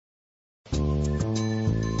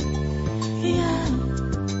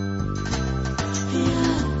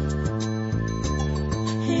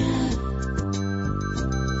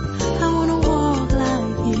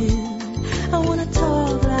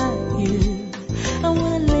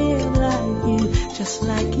just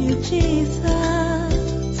like you, Jesus.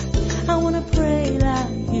 I wanna pray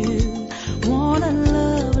like you, wanna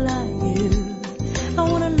love like you, I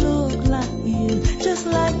wanna look like you, just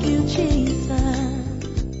like you, Jesus.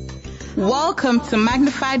 Welcome to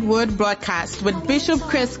Magnified Word Broadcast with Bishop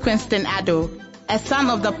Chris Quinston Addo, a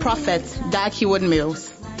son of the prophet Dag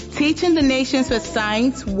Heward-Mills. Teaching the nations with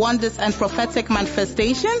signs, wonders, and prophetic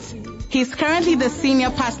manifestations, he's currently the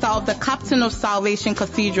senior pastor of the Captain of Salvation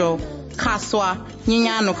Cathedral, Kaswa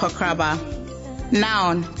Nyinyano Kokraba.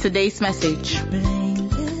 Now, today's message.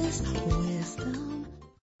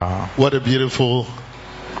 What a beautiful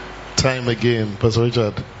time again, Pastor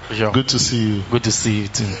Richard. Sure. Good to see you. Good to see you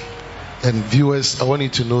too. And viewers, I want you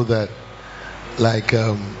to know that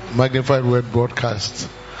Magnified Word Broadcast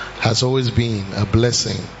has always been a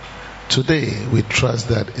blessing. Today, we trust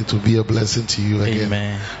that it will be a blessing to you again.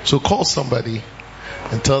 Amen. So call somebody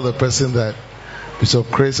and tell the person that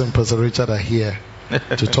Bishop Chris and Pastor Richard are here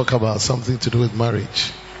to talk about something to do with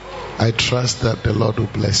marriage. I trust that the Lord will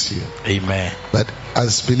bless you. Amen. But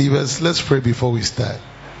as believers, let's pray before we start.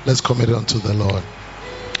 Let's commit unto the Lord.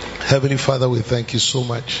 Heavenly Father, we thank you so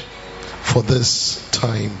much for this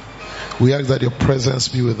time. We ask that your presence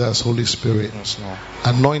be with us, Holy Spirit. Yes, Lord.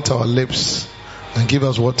 Anoint our lips and give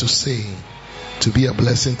us what to say to be a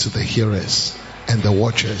blessing to the hearers and the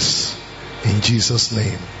watchers. In Jesus'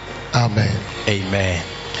 name, amen. Amen.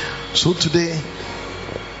 So today,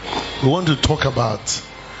 we want to talk about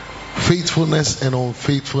faithfulness and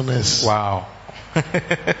unfaithfulness Wow.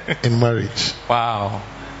 in marriage. Wow.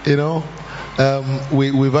 You know,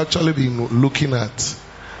 we've actually been looking at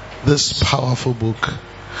this powerful book,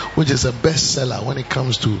 which is a bestseller when it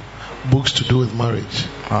comes to books to do with marriage.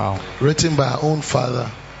 Wow. Written by our own father,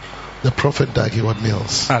 the prophet Dag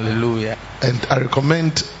Heward-Mills. Hallelujah. And I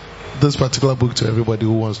recommend this particular book to everybody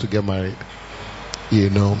who wants to get married. You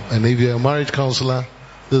know, and if you're a marriage counselor,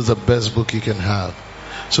 this is the best book you can have.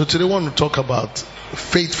 So today I want to talk about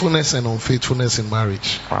faithfulness and unfaithfulness in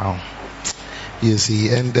marriage. Wow. You see,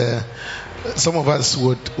 and some of us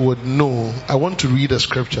would know. I want to read a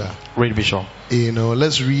scripture. Read, Bishop. You know,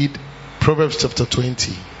 let's read Proverbs chapter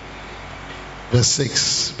 20, verse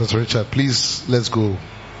 6. Pastor Richard, please, let's go.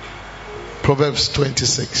 Proverbs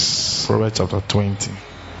 26. Proverbs chapter 20.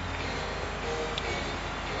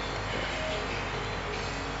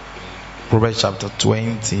 Proverbs chapter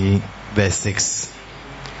 20, verse 6.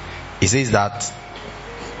 It says that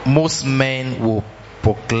most men will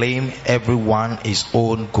proclaim everyone his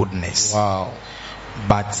own goodness. Wow.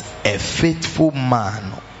 But a faithful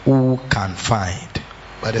man who can find?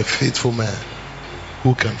 But a faithful man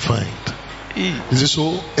who can find? Is it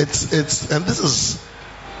so? It's and this is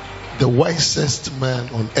the wisest man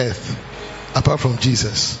on earth, apart from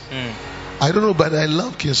Jesus. I don't know, but I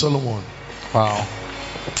love King Solomon. Wow.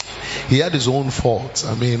 He had his own faults.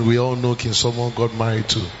 I mean, we all know King Solomon got married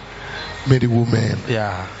to many women.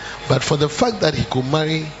 Yeah. But for the fact that he could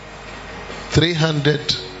marry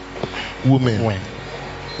 300 women, When?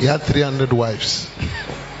 he had 300 wives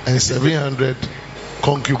and 700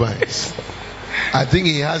 concubines. I think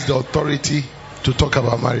he has the authority to talk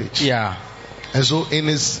about marriage. Yeah. And so in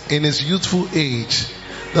his youthful age,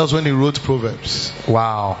 that's when he wrote Proverbs.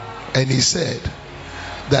 Wow. And he said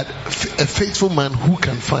that a faithful man who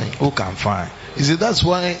can find. Who can find? You see, that's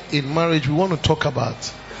why in marriage we want to talk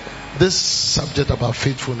about this subject about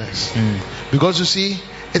faithfulness. Because you see,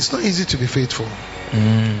 it's not easy to be faithful.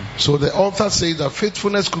 So the author says that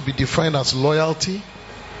faithfulness could be defined as loyalty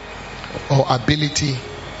or ability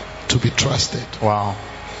to be trusted. Wow.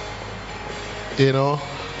 You know,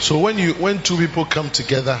 so when two people come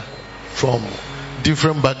together from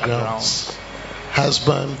different backgrounds,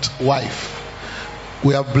 husband, wife,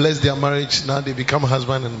 we have blessed their marriage. Now they become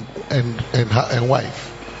husband and wife.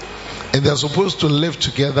 And they're supposed to live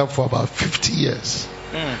together for about 50 years.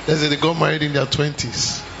 Let's say they got married in their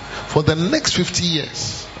 20s. For the next 50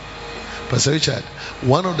 years, Pastor Richard,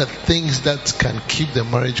 one of the things that can keep the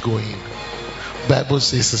marriage going, Bible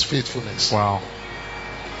says, is faithfulness. Wow.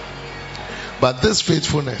 But this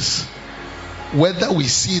faithfulness, whether we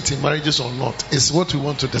see it in marriages or not, is what we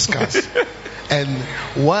want to discuss. And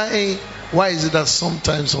why is it that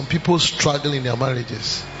sometimes some people struggle in their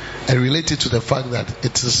marriages? And relate it to the fact that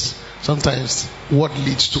it is sometimes what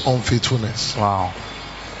leads to unfaithfulness. Wow.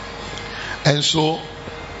 And so,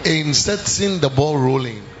 in setting the ball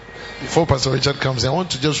rolling, before Pastor Richard comes in, I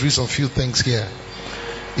want to just read some few things here.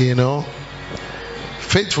 You know,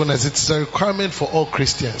 faithfulness, it's a requirement for all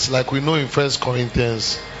Christians. Like we know in 1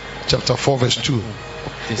 Corinthians chapter 4 verse 2.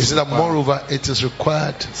 It says that moreover it is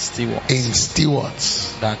required in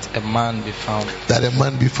stewards that a man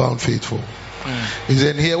be found faithful. He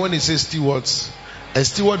said here when it says stewards, A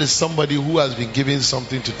steward is somebody who has been given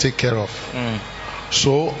something to take care of.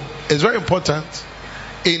 So it's very important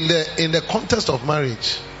in the context of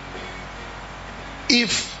marriage.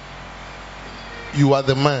 If you are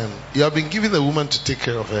the man, you have been given the woman to take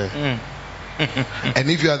care of her. And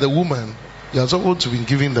if you are the woman, you are supposed to be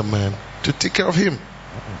giving the man to take care of him.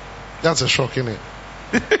 That's a shock, isn't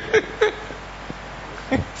it?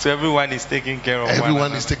 So everyone is taking care of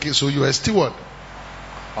everyone is taking. So you are a steward.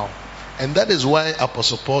 Oh. And that is why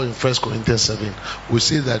Apostle Paul in 1 Corinthians 7 will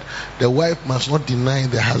say that the wife must not deny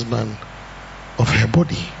the husband of her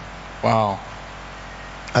body. Wow.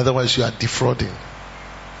 Otherwise you are defrauding.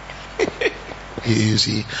 You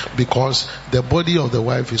see, because the body of the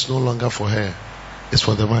wife is no longer for her, it's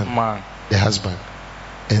for the man. The husband.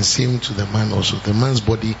 And same to the man also. The man's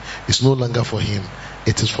body is no longer for him,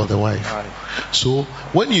 it is for the wife. Right. So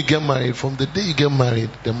when you get married, from the day you get married,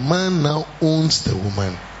 the man now owns the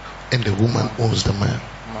woman and the woman owns the man.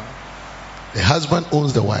 The husband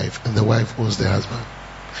owns the wife and the wife owns the husband.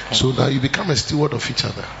 So now you become a steward of each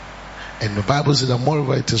other. And the Bible says that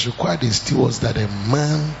moreover it is required in stewards that a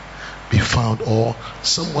man be found, or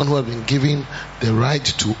someone who has been given the right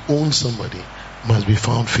to own somebody must be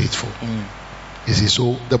found faithful. You see,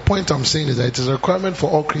 so the point I'm saying is that it is a requirement for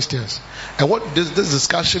all Christians. And what this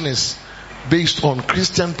discussion is based on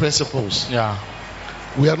Christian principles. Yeah.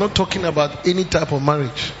 We are not talking about any type of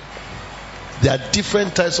marriage. There are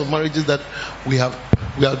different types of marriages that we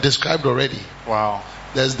have described already. Wow.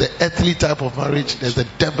 There's the earthly type of marriage. There's the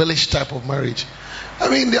devilish type of marriage. I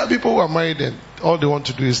mean, there are people who are married and all they want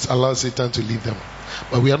to do is allow Satan to lead them.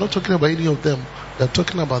 But we are not talking about any of them. We are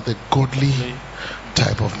talking about the godly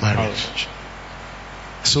type of marriage.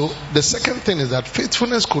 So the second thing is that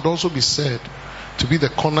faithfulness could also be said to be the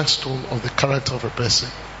cornerstone of the character of a person.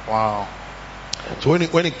 Wow. So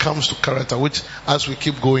when it comes to character, which as we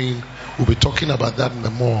keep going, we'll be talking about that in the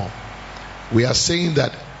more. We are saying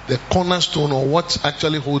that the cornerstone, or what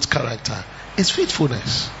actually holds character, is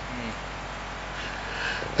faithfulness.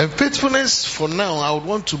 And faithfulness, for now, I would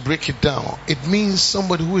want to break it down. It means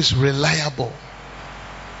somebody who is reliable,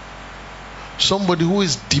 somebody who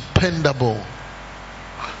is dependable,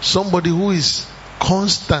 somebody who is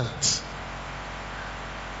constant.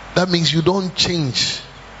 That means you don't change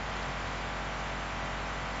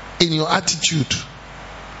in your attitude,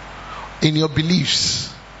 in your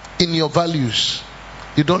beliefs, in your values.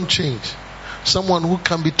 You don't change. Someone who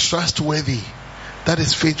can be trustworthy. That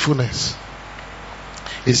is faithfulness.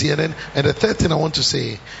 You see, and the third thing I want to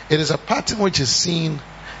say, it is a pattern which is seen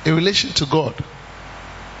in relation to God,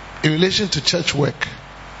 in relation to church work,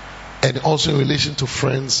 and also in relation to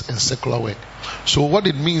friends and secular work. So what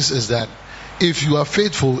it means is that if you are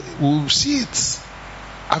faithful, we'll see it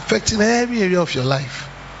affecting every area of your life.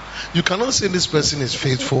 You cannot say this person is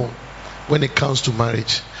faithful when it comes to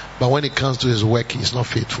marriage, but when it comes to his work, he is not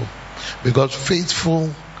faithful. Because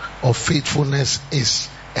faithful or faithfulness is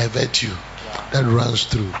a virtue that runs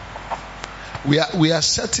through. We are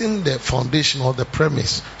setting the foundation or the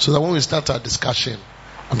premise so that when we start our discussion,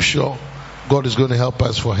 I'm sure God is going to help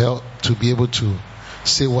us for help to be able to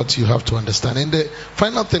say what you have to understand. And the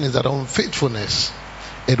final thing is that unfaithfulness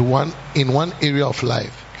in one area of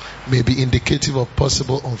life may be indicative of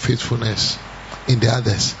possible unfaithfulness in the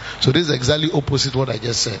others. So this is exactly opposite what I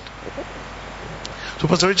just said. So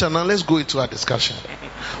Pastor Richard, now let's go into our discussion.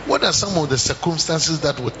 What are some of the circumstances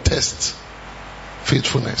that would test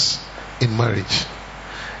faithfulness in marriage?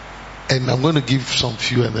 And I'm going to give some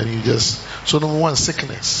few and then you just... So number one,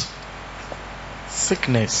 sickness.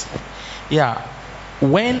 Sickness. Yeah.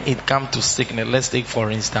 When it comes to sickness, let's take for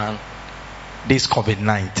instance this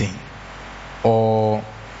COVID-19, or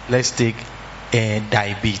let's take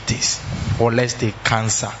diabetes, or let's take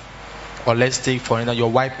cancer, or let's take for instance your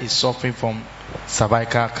wife is suffering from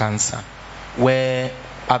cervical cancer, where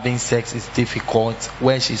having sex is difficult,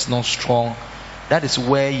 where she's not strong. That is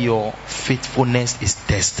where your faithfulness is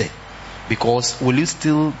tested. Because will you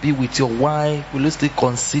still be with your wife? Will you still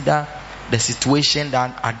consider the situation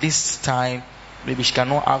that at this time maybe she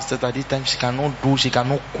cannot have sex, at this time she cannot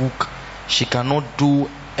cook, she cannot do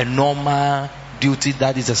a normal duty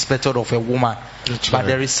that is expected of a woman. That's right.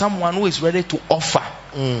 There is someone who is ready to offer.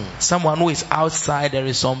 Someone who is outside. There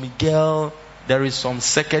is some girl, there is some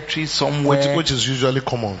secretary somewhere, which is usually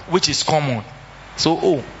common. Which is common.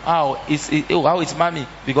 So how is mommy?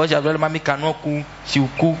 Because she has realized mommy cannot cook, she will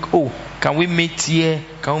cook. Can we meet here?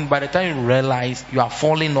 By the time you realize you are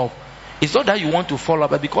falling off, it's not that you want to fall off,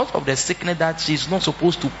 but because of the sickness that she's not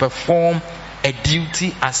supposed to perform a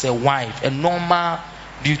duty as a wife, a normal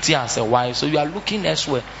duty as a wife. So you are looking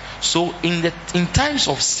elsewhere. So in times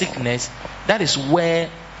of sickness, that is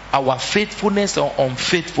where our faithfulness or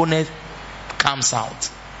unfaithfulness comes out.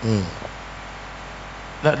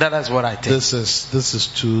 That's what I think. This is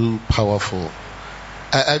too powerful.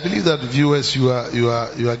 I believe that viewers, you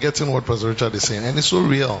are getting what Pastor Richard is saying, and it's so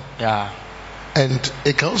real. Yeah. And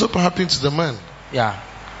it can also happen to the man. Yeah.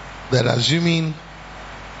 That assuming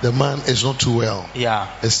the man is not too well. Yeah.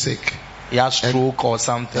 Is sick. He has stroke or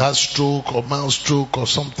something. He has stroke or mild stroke or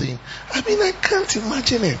something. I mean, I can't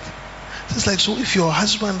imagine it. It's like, so if your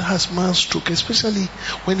husband has mild stroke, especially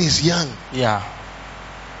when he's young. Yeah.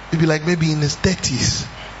 Maybe like maybe in his 30s.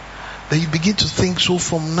 Then you begin to think, so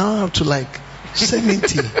from now to like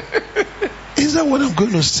 70. Is that what I'm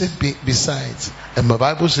going to sit besides? And my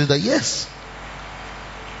Bible says that yes.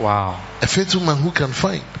 Wow. A faithful man who can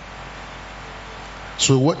find.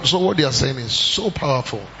 So what they are saying is so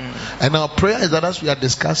powerful. And our prayer is that as we are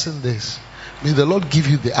discussing this, may the Lord give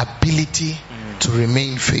you the ability to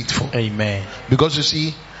remain faithful. Amen. Because you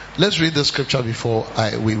see, let's read the scripture before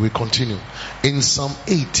we continue. In Psalm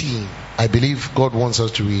 18, I believe God wants us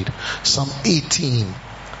to read. Psalm 18.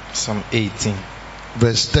 Psalm 18.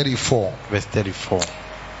 Verse 34. Verse 34.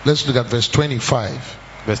 Let's look at verse 25.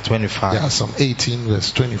 Verse 25. Yeah, Psalm 18,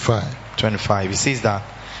 verse 25. 25. It says that,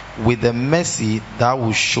 with the mercy thou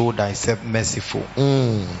wilt show thyself merciful,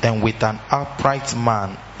 and with an upright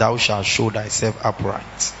man thou shalt show thyself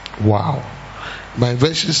upright. Wow. My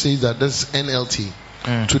version says that, this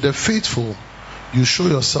NLT. To the faithful, you show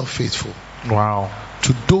yourself faithful. Wow.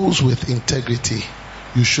 To those with integrity,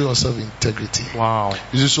 you show yourself integrity. Wow.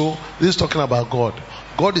 You see, so this is talking about God.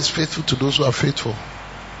 God is faithful to those who are faithful.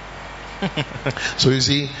 So you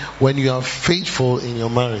see, when you are faithful in your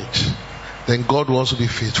marriage, then God will also be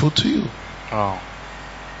faithful to you. Wow.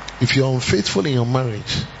 If you are unfaithful in your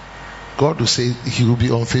marriage, God will say He will be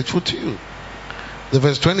unfaithful to you. The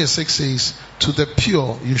verse 26 says, to the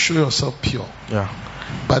pure, you show yourself pure. Yeah.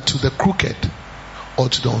 But to the crooked or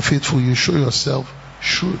to the unfaithful, you show yourself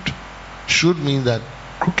shrewd. Shrewd means that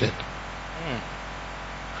crooked.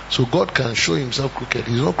 So God can show Himself crooked.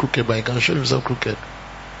 He's not crooked, but He can show Himself crooked.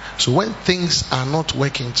 So when things are not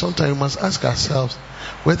working, sometimes we must ask ourselves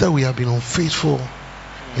whether we have been unfaithful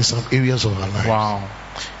in some areas of our lives. Wow.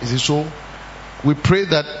 You see, so we pray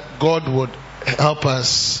that God would help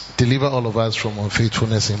us, deliver all of us from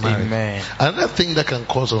unfaithfulness in marriage. Amen. Another thing that can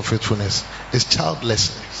cause unfaithfulness is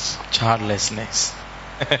childlessness. Childlessness.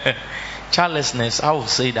 Childlessness, I would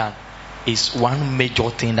say that is one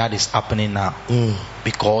major thing that is happening now.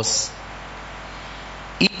 Because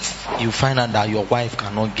if you find out that your wife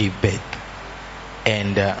cannot give birth,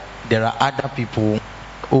 and there are other people,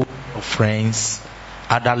 friends,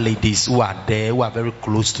 other ladies who are there, who are very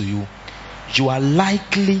close to you, you are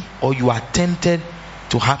likely or you are tempted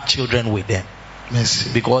to have children with them.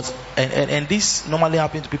 Mercy. Because and this normally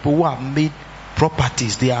happens to people who have made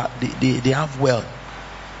properties. They have wealth,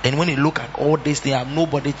 and when you look at all this, they have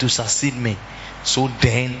nobody to succeed me. So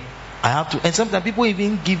then I have to. And sometimes people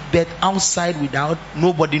even give birth outside without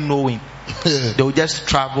nobody knowing. They will just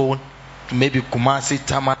travel to maybe Kumasi,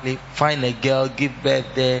 Tamale, find a girl, give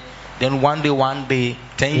birth there. Then one day,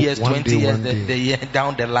 10 years, 20 years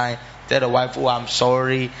down the line, tell the wife, oh, I'm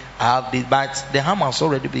sorry, I have this. But the harm has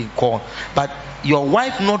already been caused. But your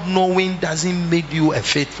wife not knowing doesn't make you a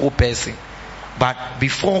faithful person. But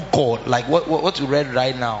before God, like what you read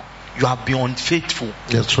right now, you have been unfaithful.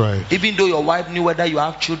 That's right. Even though your wife knew whether you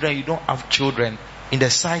have children, you don't have children. In the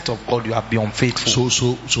sight of God, you have been unfaithful.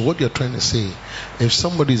 So what you're trying to say, if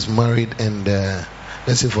somebody is married and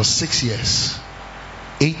let's say for 6 years,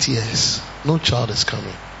 8 years, no child is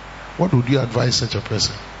coming, what would you advise such a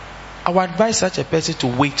person? I would advise such a person to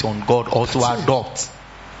wait on God or to adopt.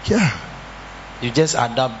 Yeah. You just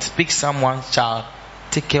adopt, pick someone's child,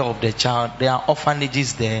 take care of the child. There are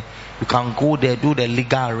orphanages there. You can go there, do the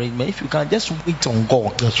legal arrangement. If you can just wait on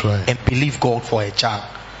God, that's right, and believe God for a child.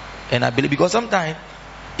 And I believe, because sometimes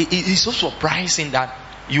it's so surprising that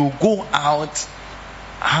you go out,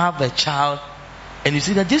 have a child, and you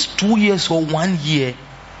see that just 2 years or 1 year,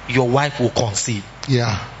 your wife will conceive.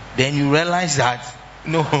 Yeah. Then you realize that,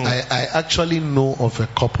 no. I actually know of a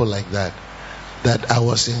couple like that I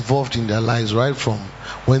was involved in their lives right from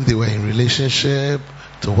when they were in relationship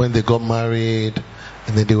to when they got married,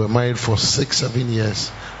 and then they were married for 6-7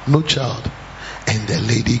 years, no child, and the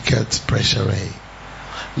lady kept pressuring.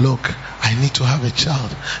 Look, I need to have a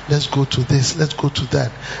child. Let's go to this, let's go to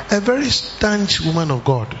that. A very staunch woman of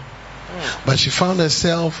God. But she found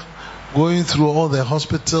herself going through all the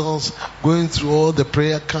hospitals, going through all the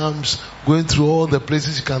prayer camps, going through all the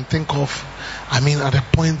places you can think of. I mean, at a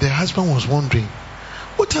point, the husband was wondering,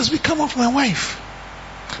 what has become of my wife?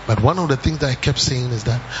 But one of the things that I kept saying is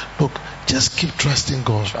that, look, just keep trusting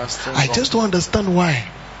God. I God. just don't understand why.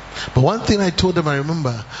 But one thing I told them, I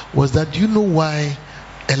remember, was that you know why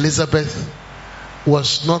Elizabeth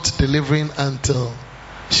was not delivering until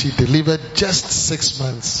she delivered just 6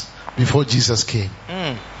 months before Jesus came.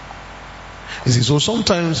 You see, so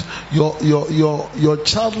sometimes your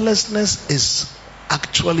childlessness is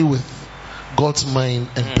actually with God's mind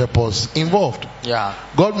and purpose involved. Yeah.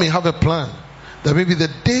 God may have a plan that maybe the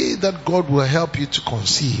day that God will help you to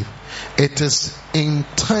conceive, it is in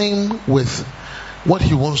time with what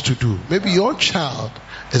He wants to do. Maybe your child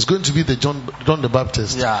is going to be the John the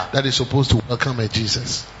Baptist that is supposed to welcome a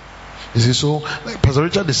Jesus. You see, so like Pastor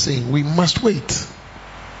Richard is saying, we must wait.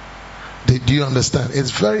 Do you understand?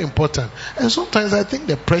 It's very important. And sometimes I think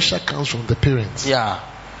the pressure comes from the parents. Yeah.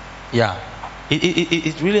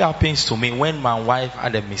 It really happens to me when my wife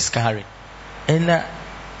had a miscarriage. And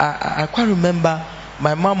I quite remember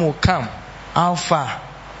my mom will come. How far?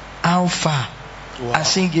 Wow. I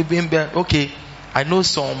think giving birth. Okay, I know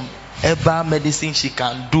some herbal medicine she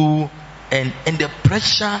can do. And the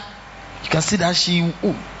pressure, you can see that she...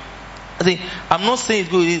 I'm not saying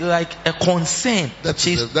it's good. It's like a concern. That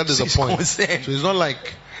is the point. Concerned. So it's not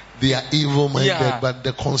like they are evil-minded, but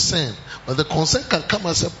the concern. But the concern can come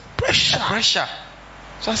as a pressure.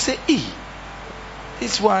 So I say,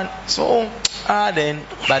 this one. So then,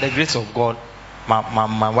 by the grace of God,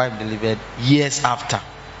 my wife delivered years after.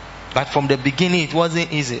 But from the beginning, it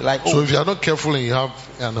wasn't easy. So if you are not careful and you have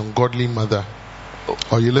an ungodly mother,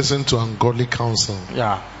 or you listen to ungodly counsel,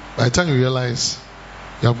 by the time you realize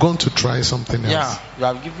you have gone to try something else. Yeah, you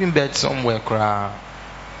have given birth somewhere,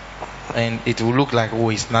 and it will look like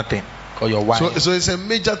it's nothing. Or your wife. So it's a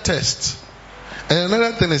major test. And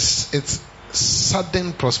another thing is it's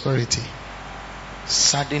sudden prosperity.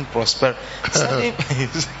 Sudden prosperity.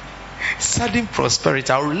 Sudden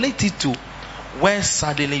prosperity. I'll relate it to when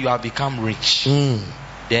suddenly you have become rich. Then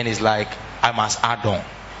it's like I must add on.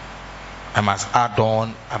 I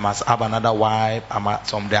must have another wife.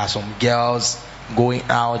 There are some girls going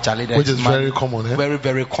out, which is very common, very,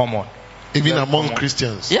 very common, even very among common.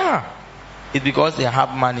 Christians. Yeah, it's because they have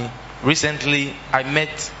money. Recently, I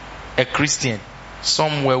met a Christian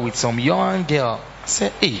somewhere with some young girl. I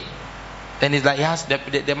said, "Hey," then it's like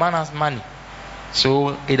the man has money,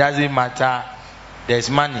 so it doesn't matter. There's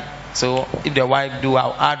money, so if the wife do,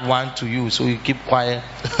 I'll add one to you, so you keep quiet.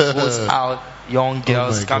 Goes out, young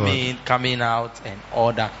girls coming out, and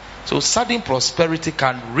all that. So sudden prosperity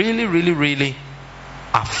can really, really, really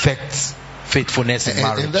affect faithfulness in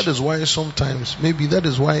marriage. And that is why sometimes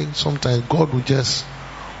God will just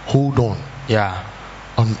hold on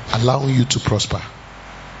allowing you to prosper.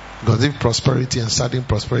 Because if prosperity and sudden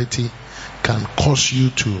prosperity can cause you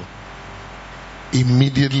to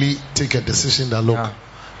immediately take a decision that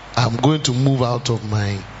I'm going to move out of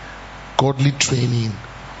my godly training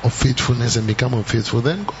of faithfulness and become unfaithful,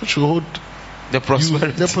 then God should hold the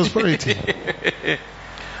prosperity.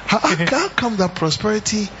 How come that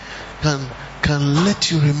prosperity can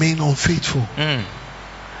let you remain unfaithful?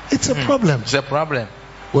 It's a problem. It's a problem.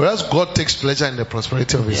 Whereas God takes pleasure in the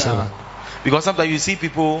prosperity of His servant. Because sometimes you see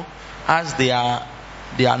people as they are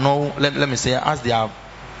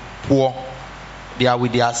poor, they are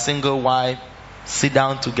with their single wife, sit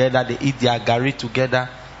down together, they eat their gari together,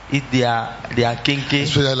 eat their kinky.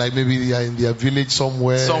 Especially like maybe they are in their village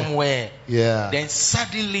somewhere. Yeah. Then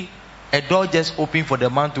suddenly a door just opened for the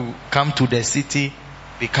man to come to the city,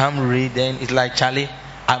 become rich. Then it's like, Charlie,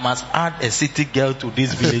 I must add a city girl to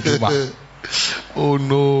this village woman. Oh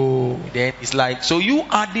no. Then it's like, so you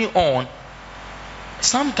adding on,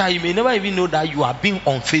 sometimes you may never even know that you are being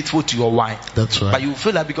unfaithful to your wife. That's right. But you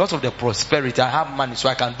feel that because of the prosperity, I have money, so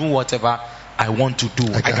I can do whatever I want to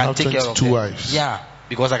do. I can take care of them. Wives. Yeah,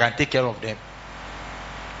 because I can take care of them.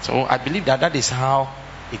 So I believe that is how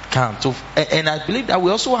it comes. So, and I believe that we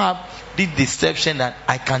also have this deception that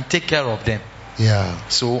I can take care of them. Yeah.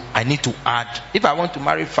 So I need to add. If I want to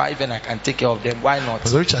marry 5 and I can take care of them, why not?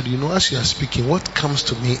 But Richard, as you are speaking, what comes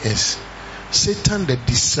to me is Satan, the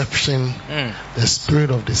deception, the spirit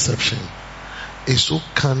of deception, is so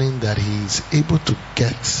cunning that he is able to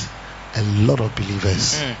get a lot of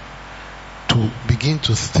believers to begin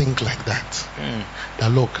to think like that.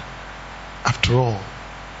 That look, after all,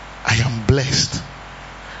 I am blessed.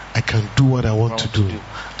 I can do what I want to do.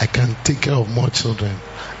 I can take care of more children.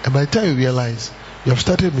 And by the time you realize, you have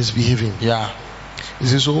started misbehaving. Yeah. You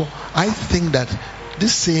see, so I think that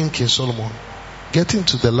this same King Solomon, getting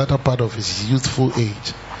to the latter part of his youthful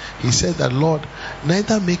age, he said that, Lord,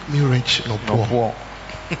 neither make me rich nor poor.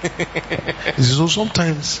 You see, so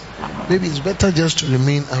sometimes maybe it's better just to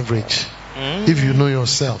remain average If you know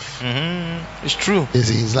yourself. It's true.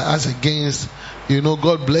 It's like as against,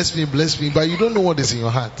 God bless me, but you don't know what is in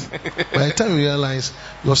your heart. By the time you realize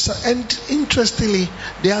and interestingly,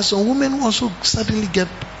 there are some women who also suddenly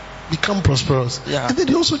become prosperous. Yeah. And then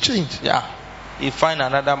they also change. Yeah. You find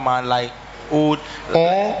another man like old.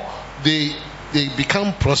 Or they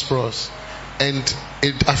become prosperous and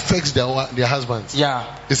it affects their husbands.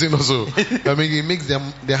 Yeah. Is it not so? It makes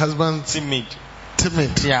their husbands timid.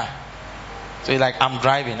 Yeah. So you're like, I'm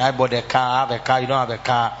driving, I bought a car, I have a car, you don't have a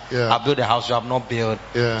car. Yeah. I built a house, you have not built.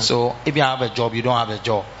 Yeah. So if you have a job, you don't have a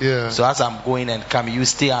job. Yeah. So as I'm going and coming, you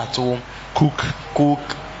stay at home, Cook,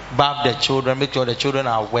 bath the children, make sure the children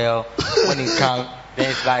are well. When you come,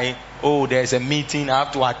 then it's like, there's a meeting, I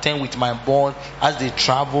have to attend with my boss as they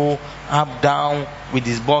travel up, down with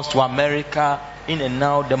his boss to America, in and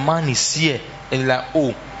out. The man is here. And like,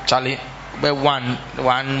 Charlie, but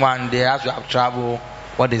one day as you have travel,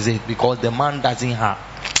 what is it? Because the man doesn't have,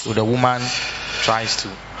 so the woman tries to.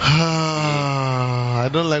 I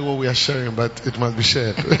don't like what we are sharing, but it must be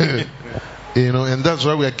shared. And that's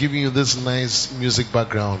why we are giving you this nice music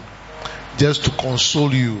background, just to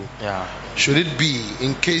console you. Yeah. Should it be,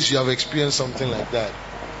 in case you have experienced something like that,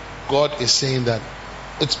 God is saying that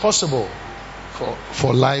it's possible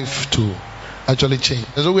for life to actually change.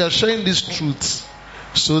 And so we are sharing these truths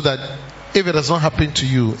so that if it does not happen to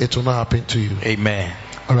you, it will not happen to you. Amen.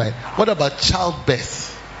 Alright. What about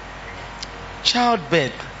childbirth?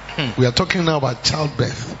 Childbirth. We are talking now about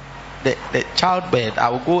childbirth. The childbirth, I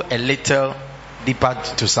will go a little deeper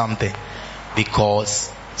to something,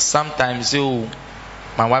 because sometimes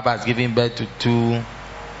my wife has given birth to two.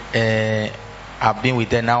 I've been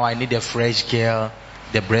with her now. I need a fresh girl.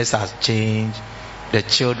 The breast has changed. The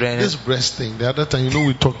children. This breast thing. The other time,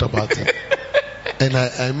 we talked about it, and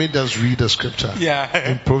I made us read the scripture.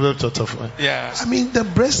 Yeah. In Proverbs chapter 4. Yeah. The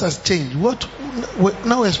breast has changed. What?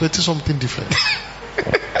 Now we're expecting something different.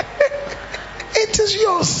 It is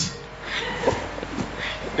yours.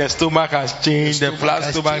 The stomach has changed. The flat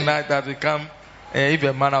has stomach changed. now has become, if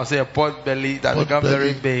a man, I'll say a pot belly that become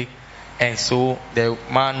very big. And so the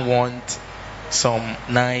man wants some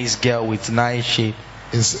nice girl with nice shape.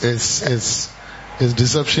 It's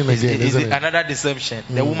deception again, isn't it? Another deception.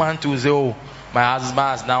 The woman too say, my husband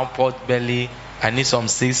has now pot belly. I need some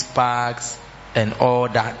 6 packs and all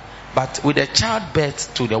that. But with the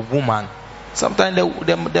childbirth to the woman, sometimes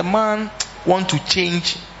the man want to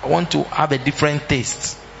change, want to have a different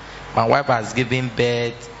taste. My wife has given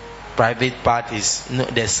birth, private part is,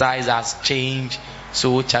 the size has changed.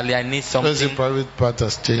 So Charlie, I need something. The private part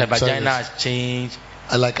has changed. The vagina has changed.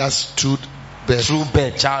 I like us true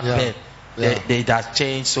birth, childbirth. Yeah. It has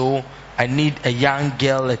changed. So I need a young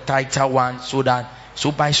girl, a tighter one, so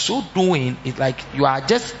by so doing, it's like you are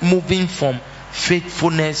just moving from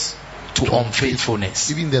faithfulness to unfaithfulness.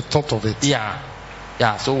 Even the thought of it. Yeah.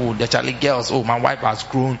 So the Charlie girls, my wife has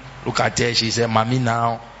grown. Look at her, she's a mommy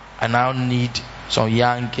now. I now need some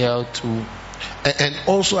young girl to. And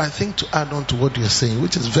also, I think to add on to what you're saying,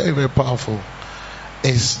 which is very, very powerful,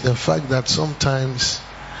 is the fact that sometimes,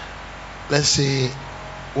 let's say,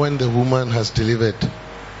 when the woman has delivered,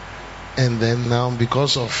 and then now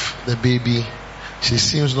because of the baby, she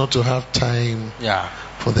seems not to have time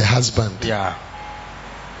for the husband. Yeah.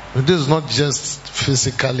 But this is not just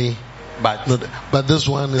physically, but this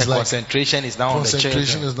one is the like concentration is now on the children.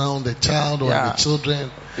 Concentration is now on the child or the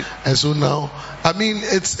children, and so now,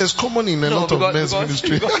 it's common in a lot of men's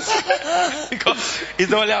ministry. Because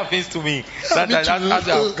it only happens to me. Sometimes as you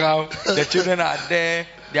have come, the children are there,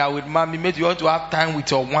 they are with mommy. Maybe you want to have time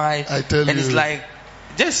with your wife. I tell you, and it's like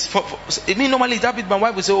just normally that with my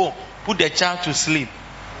wife will say, put the child to sleep,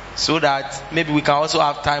 so that maybe we can also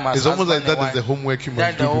have time as. It's almost like that is the homework you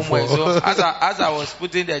must do homework. before. So as I was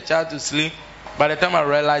putting the child to sleep, by the time I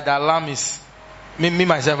realized the alarm is me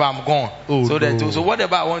myself, I'm gone. So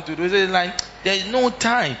whatever I want to do, it's like there is no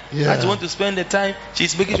time. I just want to spend the time.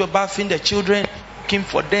 She's making sure bathing the children, cooking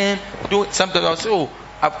for them. Sometimes I'll say,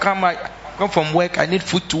 I've come from work, I need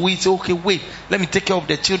food to eat. So okay, wait, let me take care of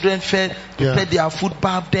the children first, prepare their food,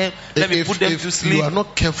 bath them, let me put them to sleep. If you are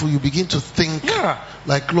not careful, you begin to think,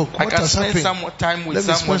 like, look, what has happened? Some time with let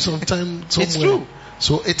me spend some time somewhere. It's true.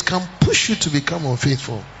 So it can push you to become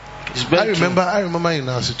unfaithful. I remember in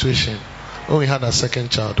our situation when we had our second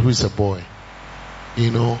child, who is a boy.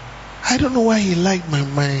 I don't know why he liked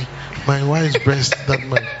my wife's breast that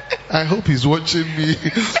much. I hope he's watching me.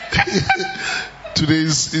 Today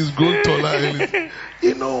he's grown taller, and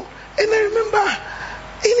I remember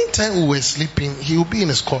anytime we were sleeping, he would be in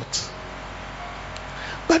his cot.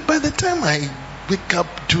 But by the time I wake up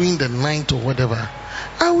during the night or whatever,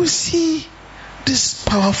 I will see this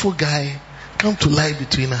powerful guy come to lie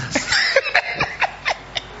between us.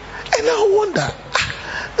 And I wonder,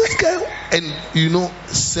 this guy, and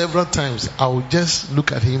several times I would just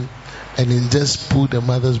look at him and he just pull the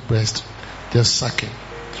mother's breast, just suck him.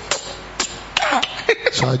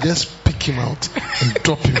 So I just pick him out and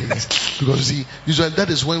drop him in it. Because see, usually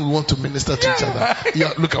that is when we want to minister to each other.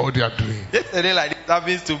 Yeah, look at what they are doing. Yesterday, like this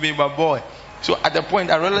happens to me, my boy. So at the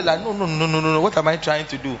point I realized like, no, what am I trying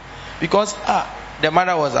to do? Because the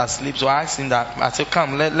mother was asleep, so I asked him that. I said,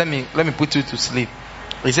 come, let me put you to sleep.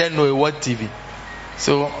 He said, no, what TV?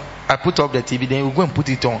 So I put up the TV, then we go and put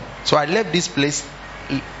it on. So I left this place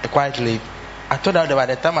quite late. I thought that by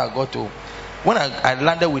the time I got home, when I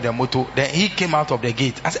landed with the motor, then he came out of the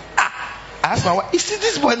gate. I said, I asked my wife, is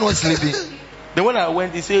this boy not sleeping? Then when I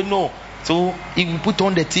went, he said, no. So he put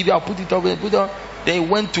on the TV, I'll put it up, put it on. Then he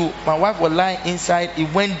went to, my wife was lying inside. He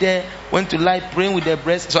went there, went to lie praying with the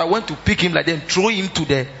breast. So I went to pick him, like then throw him to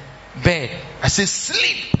the bed. I said,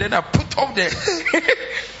 sleep. Then I put up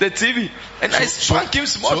the TV and I spanked him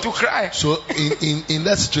small to cry. So in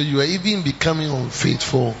that situation, you are even becoming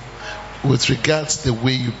unfaithful with regards to the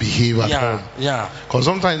way you behave at home. Yeah. Because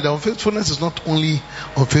sometimes the unfaithfulness is not only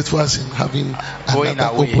unfaithfulness in having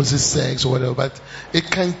another opposite sex or whatever, but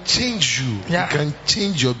it can change you. Yeah. It can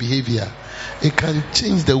change your behavior. It can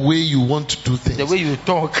change the way you want to do things. The way you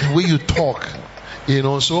talk. The way you talk.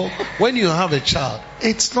 So when you have a child,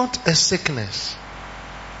 it's not a sickness.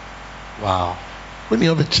 Wow. When you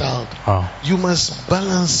have a child, you must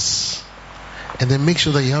balance and then make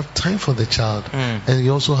sure that you have time for the child and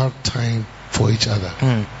you also have time for each other.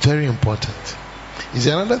 Very important. Is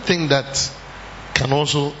another thing that can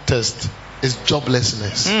also test is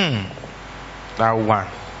joblessness. That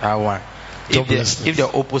one. If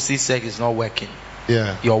the opposite sex is not working,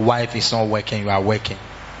 your wife is not working, you are working.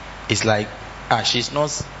 It's like she's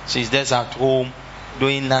just at home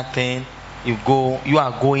doing nothing. You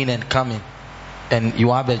are going and coming, and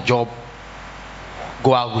you have a job.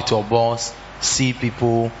 Go out with your boss, see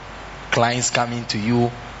people, clients coming to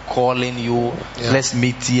you, calling you. Let's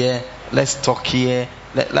meet here. Let's talk here.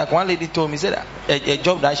 Like one lady told me, said a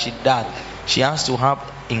job that she does, she has to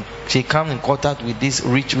have. She comes in contact with this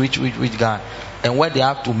rich guy, and where they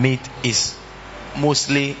have to meet is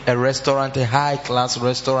mostly a restaurant, a high class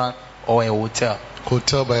restaurant or a hotel.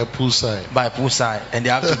 Hotel by a poolside. And they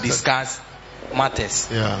have to discuss matters.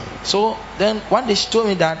 So then one day she told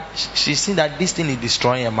me that she seen that this thing is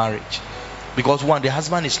destroying a marriage, because one, the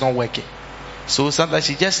husband is not working. So sometimes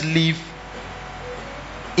she just leave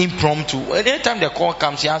impromptu. Anytime the call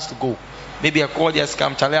comes, she has to go. Maybe a call just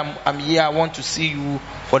comes, Charlie, I'm here, I want to see you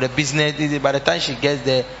for the business. By the time she gets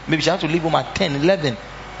there, maybe she has to leave home at 10, 11.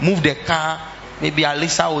 Move the car, maybe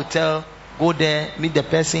Alisa Hotel, go there, meet the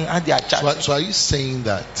person, and they are chatting. So are you saying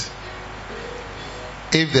that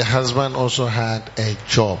if the husband also had a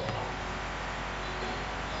job,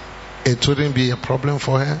 it wouldn't be a problem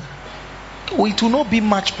for her? It will not be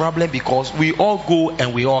much problem, because we all go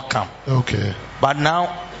and we all come. Okay. But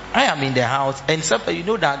now I am in the house, and sometimes you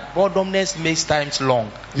know that boredomness makes times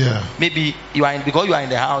long. Maybe because you are in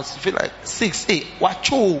the house, you feel like 6, 8,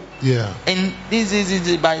 watch you. And this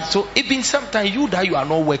is by so even sometimes you are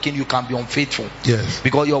not working, you can be unfaithful.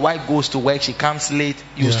 Because your wife goes to work, she comes late,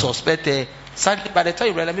 you suspect her. Sadly, by the time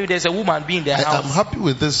you realize maybe there's a woman being in the house. I'm happy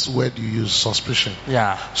with this word you use, suspicion.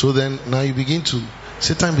 So then now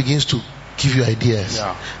Satan begins to give you ideas.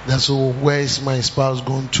 That's where is my spouse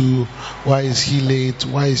going to? Why is he late?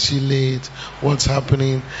 Why is she late? What's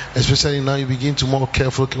happening? Especially now you begin to more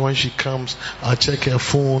careful. Okay, when she comes, I'll check her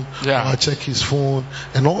phone. I'll check his phone,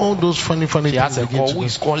 and all those funny things begin to. Who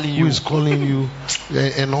is calling you? Who is calling you?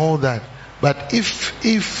 And all that. But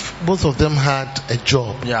if both of them had a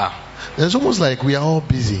job, it's almost like we are all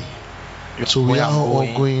busy. So we are all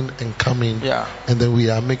going and coming, and then we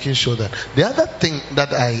are making sure that. The other thing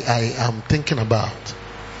that I am thinking about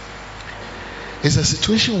is a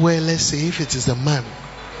situation where, let's say, if it is a man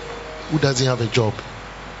who doesn't have a job,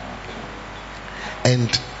 and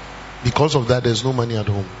because of that, there's no money at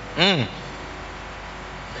home.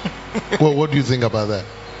 Well, what do you think about that?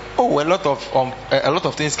 A lot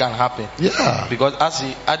of things can happen. Because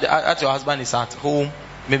as your husband is at home,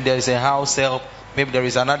 maybe there is a house help. Maybe there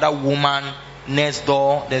is another woman next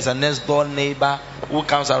door. There's a next door neighbor who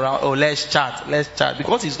comes around. Oh, let's chat.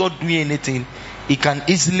 Because he's not doing anything, he can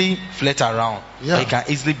easily flirt around. He can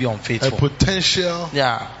easily be unfaithful. A potential.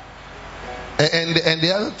 And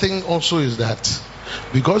the other thing also is that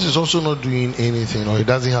because he's also not doing anything, or he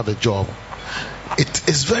doesn't have a job, it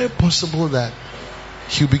is very possible that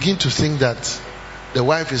he'll begin to think that the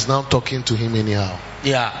wife is now talking to him anyhow.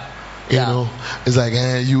 You know, it's like,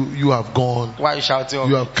 you have gone. Why are you shouting?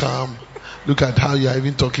 You have come. look at how you are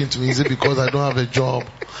even talking to me. Is it because I don't have a job?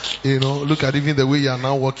 Look at even the way you are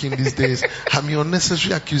now working these days. I mean,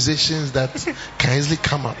 unnecessary accusations that can easily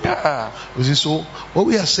come up. Yeah. You see, so what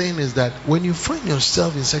we are saying is that when you find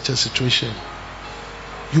yourself in such a situation,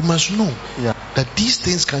 you must know that these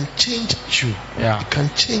things can change you. Yeah. It can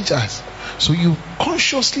change us. So you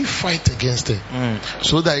consciously fight against it,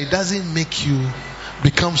 so that it doesn't make you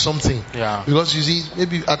become something. Yeah. Because you see,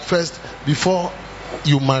 maybe at first, before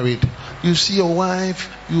you married, you see your wife,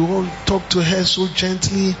 you all talk to her so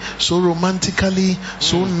gently, so romantically,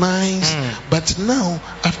 so nice. But now,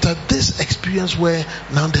 after this experience where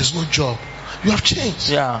now there's no job, you have changed.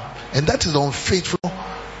 Yeah. And that is unfaithful,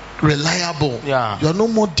 reliable. Yeah. You are no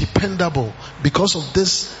more dependable because of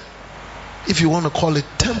this, if you want to call it,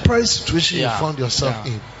 temporary situation you found yourself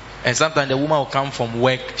in. And sometimes the woman will come from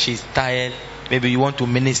work, she's tired. Maybe you want to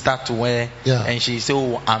minister to her, and she say,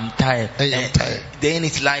 "Oh, I'm tired." I'm tired. Then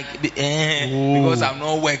it's like, because I'm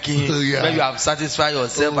not working. Maybe you have satisfied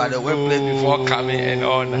yourself at the workplace before coming and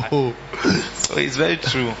all that. So it's very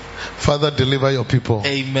true. Father, deliver your people.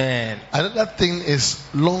 Amen. Another thing is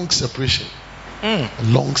long separation.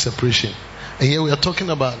 Long separation. And here we are talking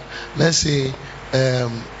about, let's say,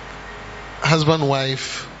 husband,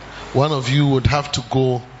 wife, one of you would have to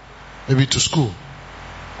go maybe to school.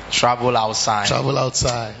 Travel outside.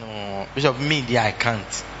 No. Bishop, me, I can't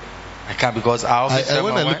because I always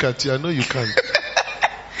when I look at you, I know you can't.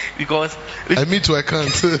 Because me too, I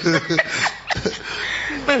can't.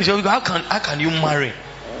 Bishop, how can you marry?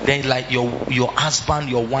 Then like your husband,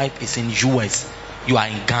 your wife is in US. You are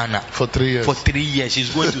in Ghana for 3 years.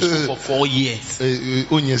 She's going to school for 4 years.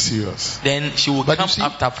 Serious. Then she will come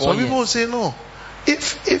after 4 years. Some people will say no.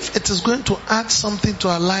 If it is going to add something to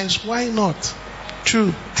our lives, why not?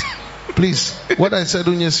 True. Please, what I said,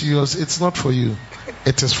 serious, it's not for you.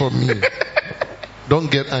 It is for me.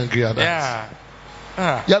 Don't get angry at us.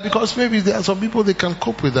 Yeah, because maybe there are some people they can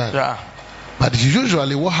cope with that. Yeah. But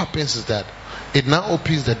usually what happens is that it now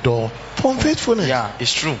opens the door for unfaithfulness. Yeah,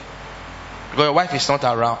 it's true. Because your wife is not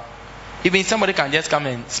around. Even somebody can just come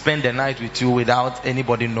and spend the night with you without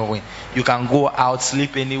anybody knowing. You can go out,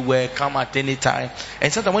 sleep anywhere, come at any time.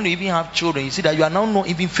 And sometimes when you even have children, you see that you are now not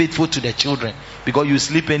even faithful to the children. Because you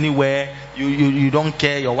sleep anywhere, you don't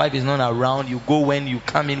care, your wife is not around, you go when you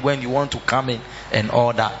come in, when you want to come in, and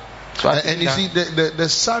all that. So and you see, the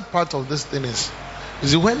sad part of this thing is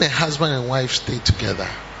when a husband and wife stay together,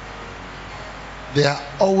 there are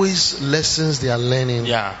always lessons they are learning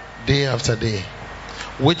day after day,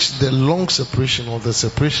 which the long separation or the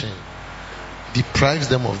separation deprives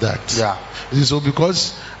them of that. Yeah. So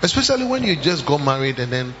because, especially when you just got married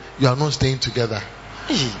and then you are not staying together,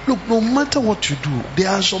 look, no matter what you do, there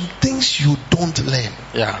are some things you don't learn.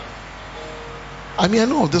 Yeah. I mean, I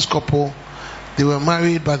know of this couple. They were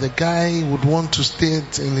married, but the guy would want to stay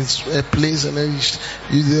in his place, and then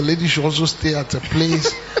the lady should also stay at a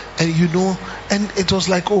place. And and it was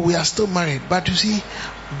like, oh, we are still married, but you see,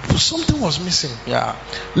 something was missing. Yeah.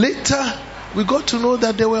 Later, we got to know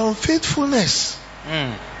that there were unfaithfulness.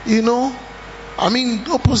 I mean,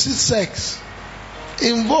 opposite sex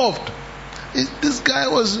involved. This guy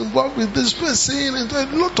was involved with this person, and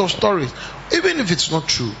a lot of stories. Even if it's not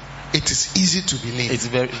true, it is easy to believe. It's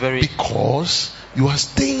very, very, because you are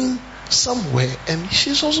staying somewhere and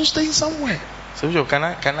she's also staying somewhere. So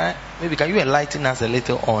can you enlighten us a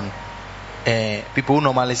little on people who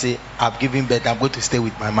normally say, I've given birth, I'm going to stay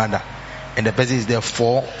with my mother, and the person is there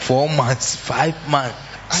 4 months, 5 months,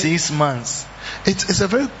 6 months. It's a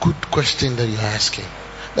very good question that you're asking.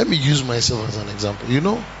 Let me use myself as an example.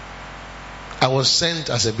 I was sent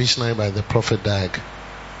as a missionary by the Prophet Dag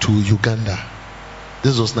to Uganda.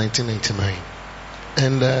 This was 1999.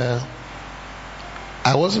 And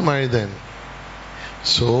I wasn't married then.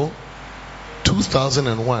 So,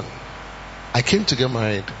 2001, I came to get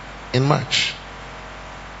married in March.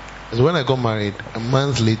 And when I got married, a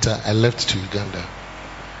month later, I left to Uganda.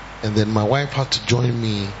 And then my wife had to join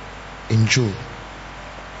me in June.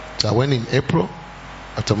 So I went in April.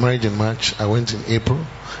 After marriage in March, I went in April.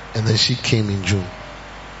 And then she came in June.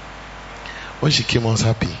 When she came, I was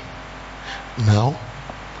happy. Now,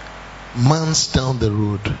 months down the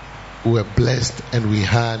road, we were blessed and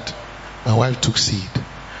my wife took seed.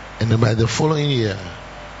 And then by the following year,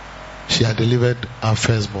 she had delivered our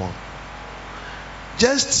firstborn.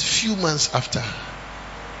 Just a few months after,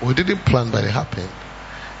 we didn't plan, but it happened.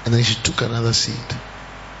 And then she took another seed.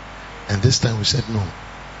 And this time we said, no,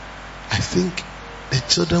 I think the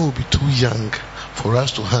children will be too young for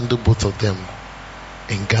us to handle both of them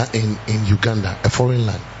in Uganda, a foreign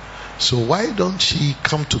land. So why don't she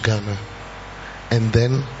come to Ghana and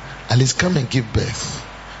then at least come and give birth?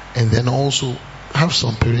 and then also have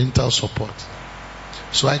some parental support.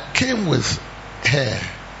 So I came with her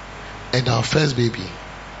and our first baby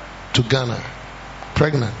to Ghana,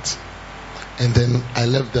 pregnant, and then I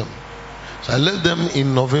left them. So I left them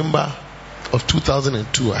in November of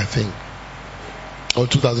 2002, I think, or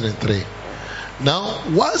 2003. Now,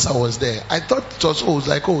 once I was there, I thought it was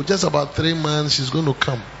like, just about 3 months, she's going to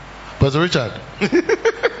come. Pastor Richard,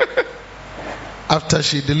 after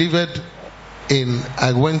she delivered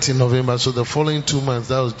I went in November, so the following 2 months,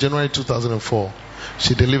 that was January 2004,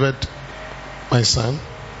 she delivered my son,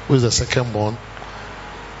 who is the second born.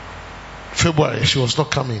 February, she was not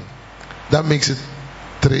coming. That makes it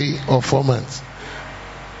 3 or 4 months.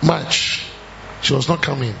 March, she was not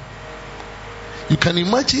coming. You can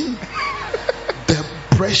imagine the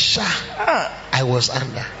pressure I was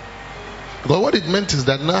under. But what it meant is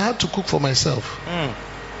that now I had to cook for myself.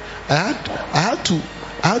 I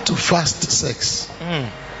had to fast sex.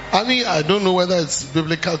 I mean, I don't know whether it's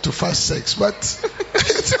biblical to fast sex, but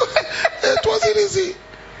it wasn't easy.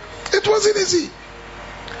 It wasn't easy.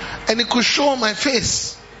 And it could show on my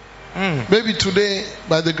face. Maybe today,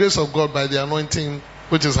 by the grace of God, by the anointing,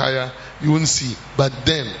 which is higher, you wouldn't see. But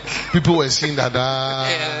then, people were seeing that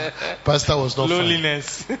pastor was not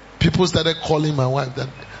loneliness. fine. People started calling my wife that,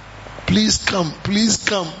 please come, please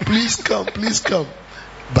come, please come, please come.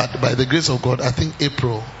 But by the grace of God, I think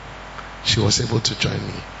April, she was able to join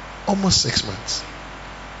me. Almost 6 months.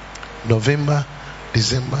 November,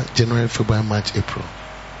 December, January, February, March, April.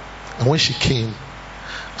 And when she came,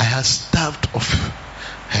 I had starved of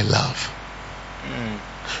her love.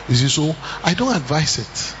 You see, so I don't advise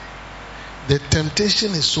it. The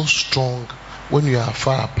temptation is so strong when you are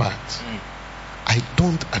far apart. I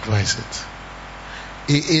don't advise it.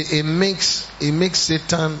 It makes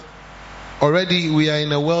Satan. Already we are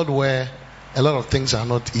in a world where a lot of things are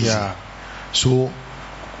not easy. So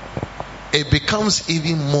it becomes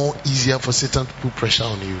even more easier for Satan to put pressure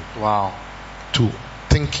on you. Wow. To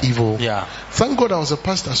think evil. Thank God I was a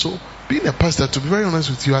pastor. So being a pastor, to be very honest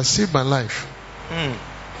with you, has saved my life.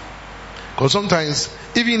 Because sometimes,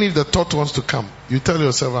 even if the thought wants to come, you tell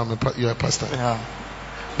yourself you're a pastor.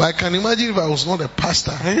 But I can imagine if I was not a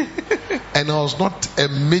pastor and I was not a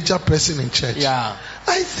major person in church.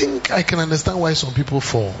 I think I can understand why some people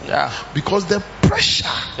fall. Because the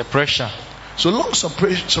pressure. So long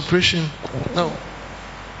separation, no.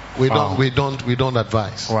 We don't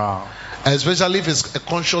advise. Wow. Especially if it's a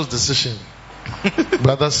conscious decision.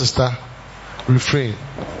 Brother, sister, refrain.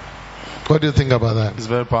 What do you think about that? It's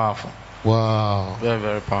very powerful. Wow. Very,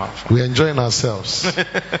 very powerful. We're enjoying ourselves.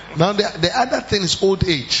 Now the other thing is old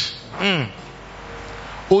age.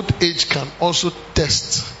 Old age can also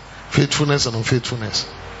test faithfulness and unfaithfulness.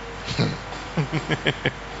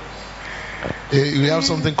 We have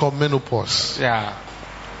something called menopause.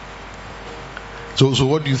 So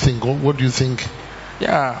what do you think? What do you think?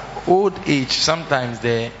 Old age, sometimes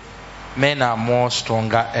the men are more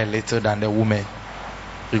stronger a little than the women.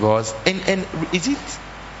 Because and is it,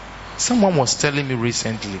 someone was telling me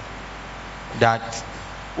recently that,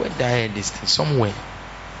 where did I hear this thing? Somewhere.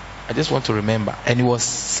 I just want to remember. And he was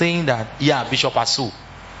saying that, Bishop Asu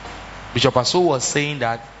was saying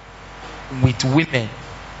that with women,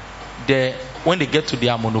 when they get to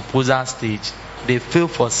their menopausal stage, they feel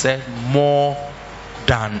for sex more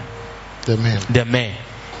than the men.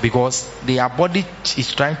 Because their body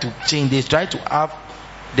is trying to change. They try to have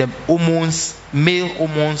the hormones, male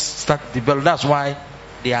hormones start to develop. That's why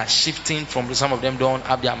they are shifting from, some of them don't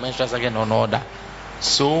have their menstruals again and all that.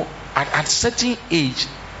 So at certain age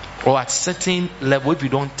or at certain level, if you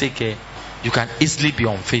don't take care, you can easily be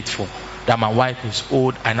unfaithful. That my wife is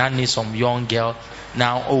old and I need some young girl.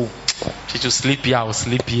 Now, she should sleep here, I will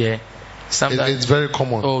sleep here. Sometimes it's very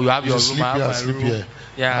common. You have your room, I have my sleep room. Here.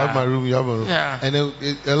 I have my room, you have my room. And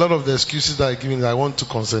a lot of the excuses that I give is I want to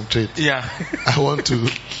concentrate. I want to.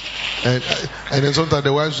 And then sometimes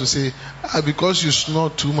the wives will say, because you snore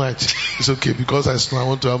too much, it's okay. Because I snore, I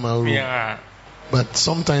want to have my room. But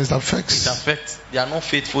sometimes it affects. They are not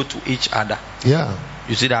faithful to each other.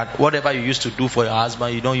 You see that whatever you used to do for your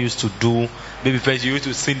husband, you don't used to do. Maybe first you used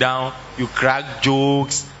to sit down, you crack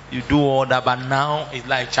jokes, you do all that. But now it's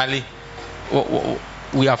like, Charlie,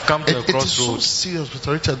 we have come to a crossroads. It is so serious,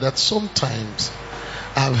 Mr. Richard, that sometimes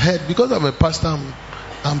I've heard, because I'm a pastor,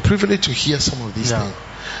 I'm privileged to hear some of these things.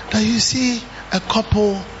 That you see a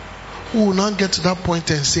couple who will not get to that point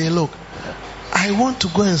and say, look, I want to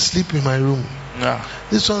go and sleep in my room.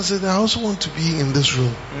 This one says, I also want to be in this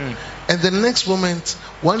room. And the next moment,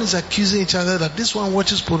 one is accusing each other that this one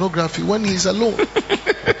watches pornography when he's alone,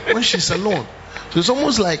 when she's alone. So it's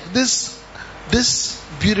almost like this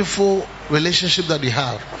beautiful relationship that you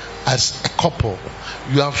have as a couple,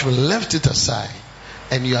 you have left it aside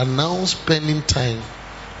and you are now spending time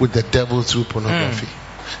with the devil through pornography.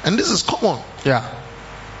 And this is common. Yeah.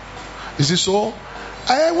 You see, so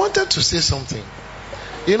I wanted to say something.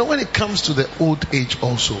 You know, when it comes to the old age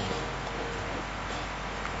also,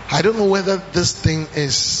 I don't know whether this thing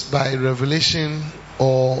is by revelation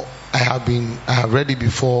or I have read it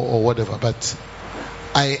before or whatever, but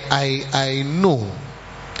I know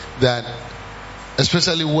that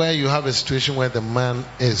especially where you have a situation where the man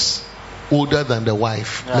is older than the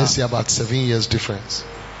wife, let's say about 7 years difference.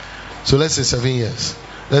 So let's say 7 years.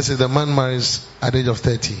 Let's say the man marries at the age of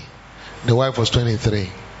 30. The wife was 23.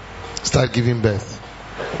 Start giving birth.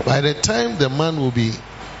 By the time the man will be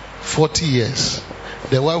 40 years,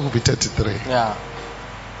 the wife will be 33. Yeah.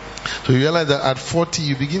 So you realize that at 40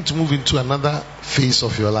 you begin to move into another phase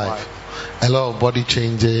of your life. A lot of body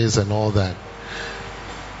changes and all that.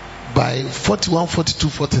 By 41, 42,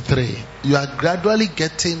 43, you are gradually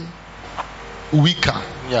getting weaker.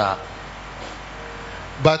 Yeah.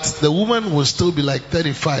 But the woman will still be like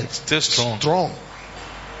 35. Still strong.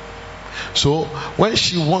 So when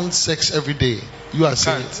she wants sex every day, you are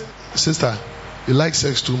saying, sister, you like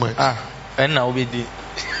sex too much. And now we did.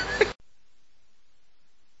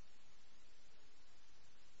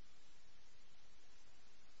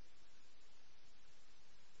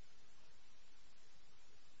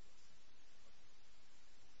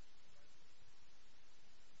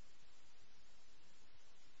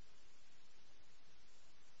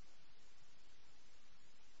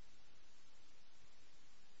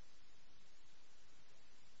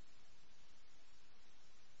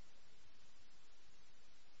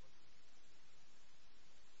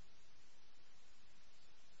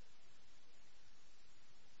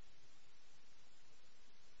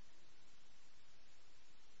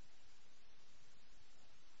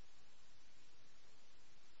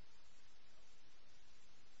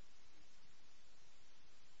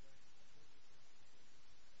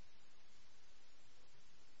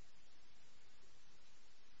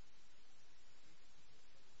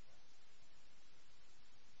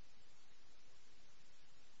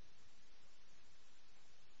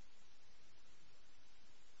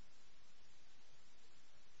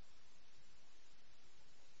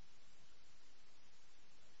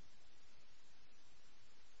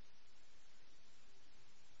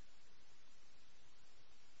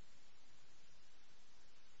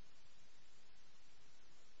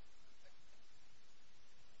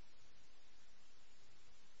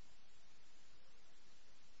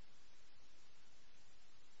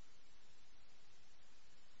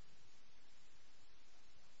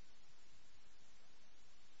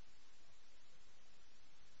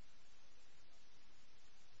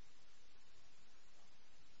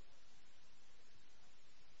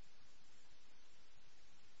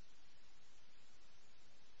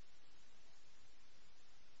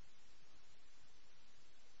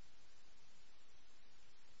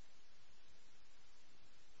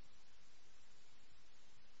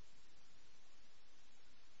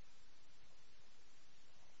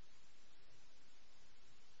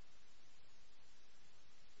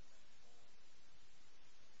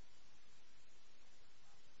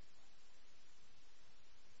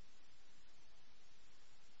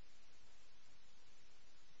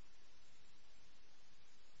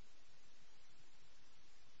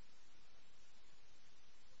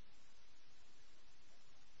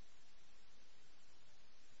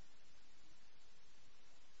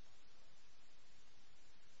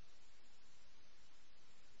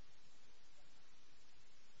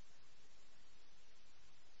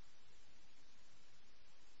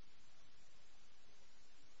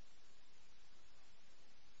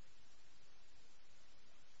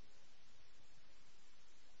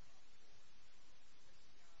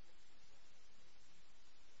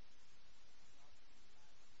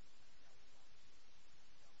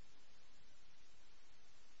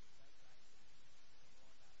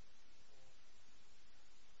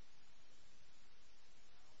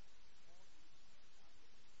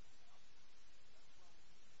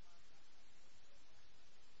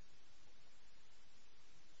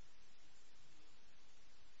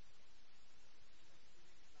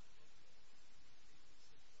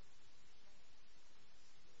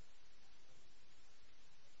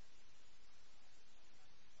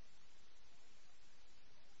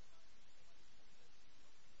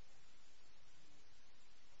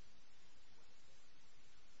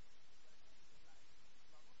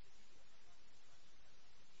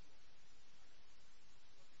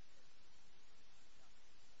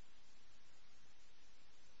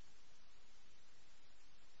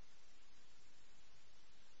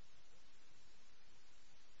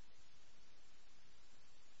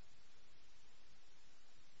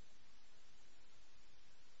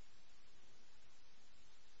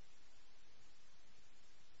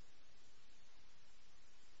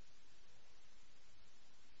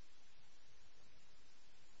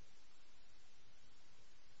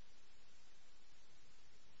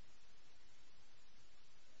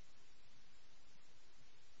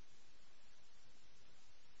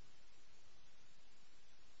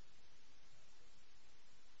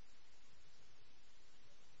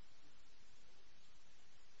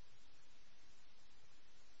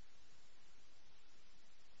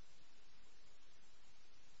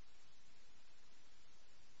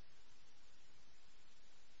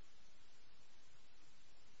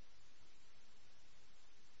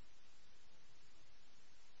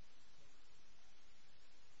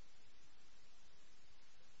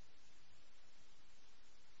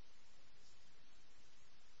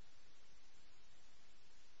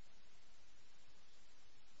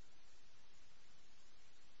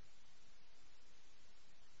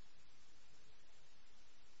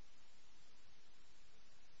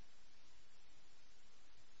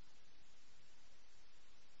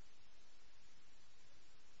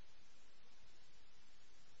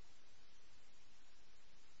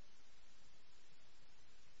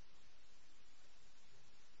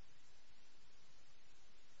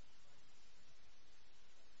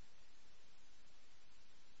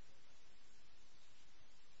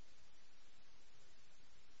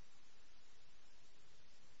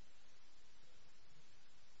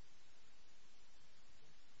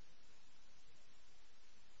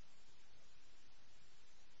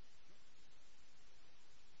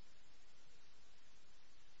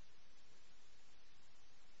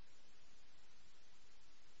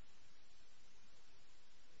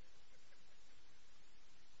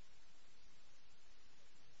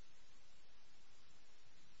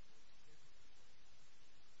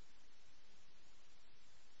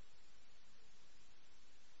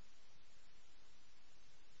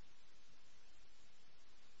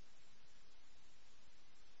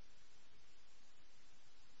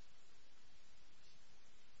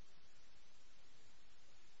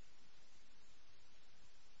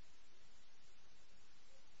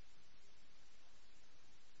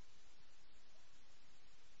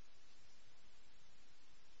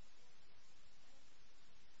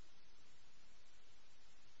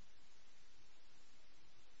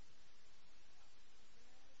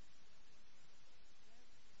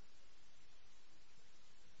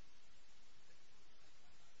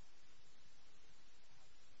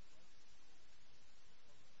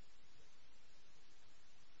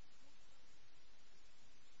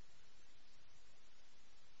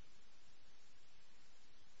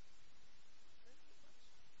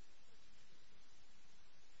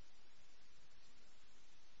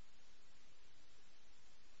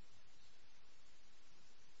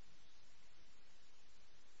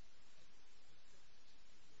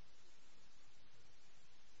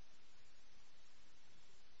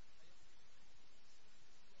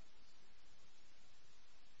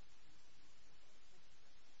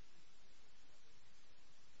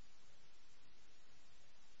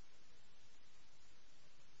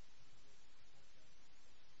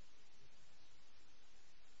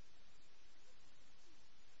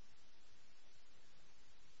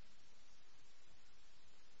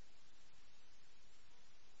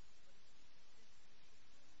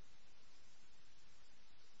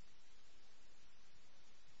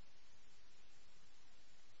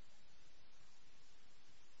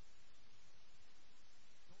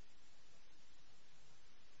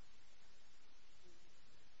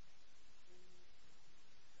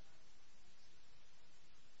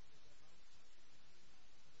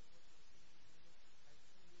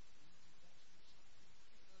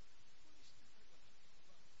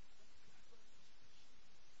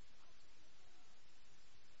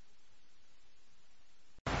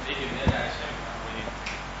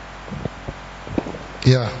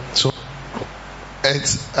 Yeah. So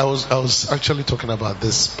I was actually talking about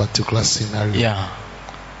this particular scenario. Yeah.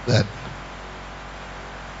 That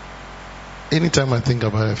anytime I think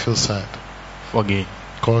about it, I feel sad. Okay.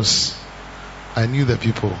 Because I knew the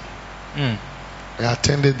people. I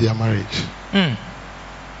attended their marriage.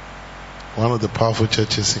 One of the powerful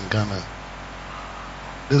churches in Ghana.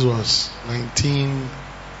 This was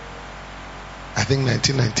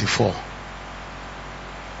 1994.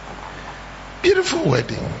 Beautiful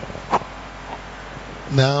wedding.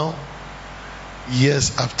 Now,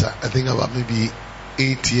 years after, I think about maybe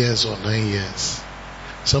 8 years or 9 years,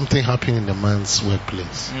 something happened in the man's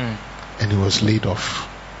workplace, and he was laid off.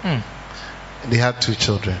 And they had 2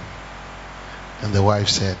 children, and the wife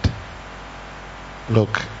said,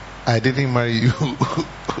 "Look, I didn't marry you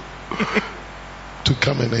to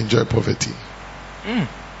come and enjoy poverty.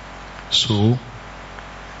 So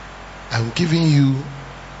I'm giving you,"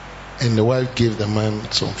 and the wife gave the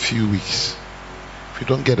man some few weeks. "If you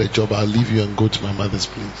don't get a job, I'll leave you and go to my mother's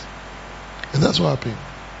place." And that's what happened.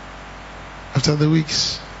 After the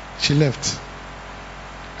weeks, she left.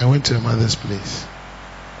 I went to her mother's place.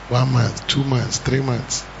 1 month, 2 months, 3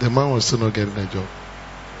 months. The man was still not getting a job.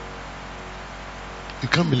 You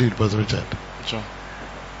can't believe it, Pastor Richard. Sure.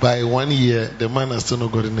 By 1 year, the man has still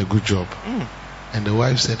not gotten a good job. And the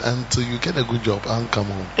wife said, "Until you get a good job, I'll come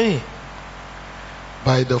home." Hey.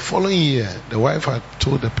 By the following year, the wife had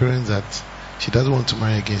told the parents that she doesn't want to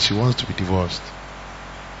marry again. She wants to be divorced.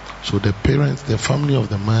 So the parents, the family of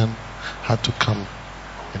the man, had to come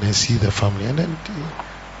and then see the family. And then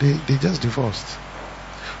they just divorced.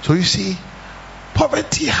 So you see,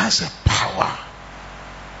 poverty has a power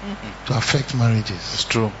to affect marriages. It's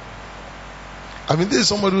true. I mean, this is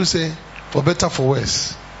somebody who say, for better, for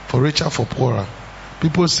worse, for richer, for poorer.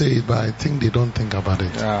 People say it, but I think they don't think about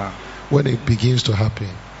it. Yeah. When it begins to happen,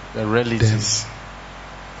 The realities.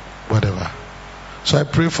 whatever. So I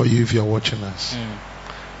pray for you, if you're watching us,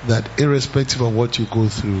 that irrespective of what you go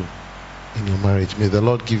through in your marriage, may the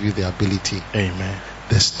Lord give you the ability, Amen.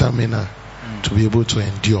 the stamina to be able to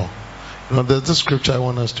endure. You know, there's this scripture I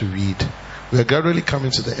want us to read. We are gradually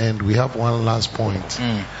coming to the end. We have one last point.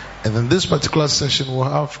 And then this particular session will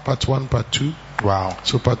have part 1, part 2. Wow.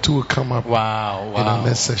 So part 2 will come up Wow. in our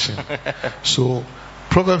next session. So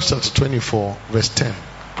Proverbs chapter 24, verse 10.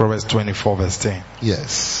 Proverbs 24, verse 10.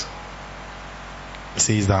 Yes. It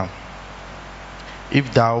says that,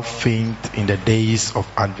 "If thou faint in the days of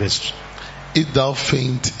adversity, If thou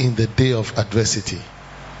faint in the day of adversity,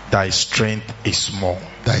 thy strength is small."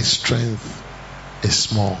 thy strength is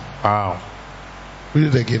small. Wow.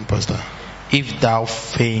 Read it again, Pastor. If thou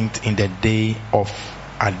faint in the day of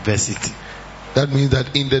adversity. That means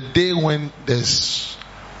that in the day when there's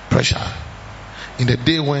pressure, in the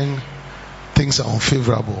day when things are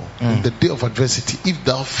unfavorable, in the day of adversity, if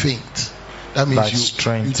thou faint, that Thy means you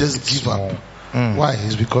strength just is give small. up. Why?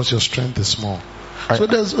 It's because your strength is small. So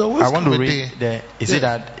there's always I want to come a read day. is it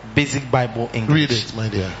that basic Bible English? Read it, my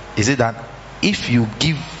dear. Is it that if you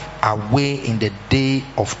give away in the day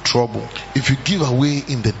of trouble, If you give away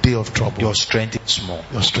in the day of trouble, your strength is small?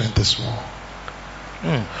 your strength is small.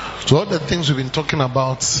 So all the things we've been talking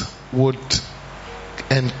about would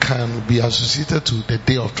and can be associated to the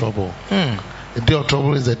day of trouble. The day of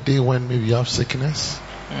trouble is a day when maybe you have sickness,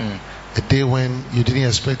 a day when you didn't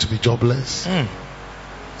expect to be jobless,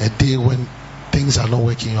 a day when things are not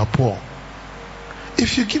working, you are poor.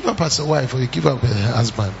 If you give up as a wife or you give up as a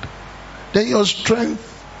husband, then your strength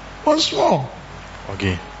was small.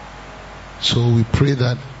 Okay. So we pray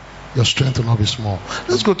that your strength will not be small.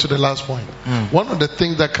 Let's go to the last point. One of the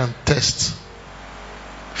things that can test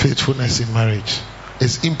faithfulness in marriage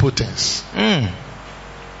is impotence.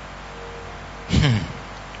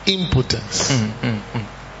 Impotence.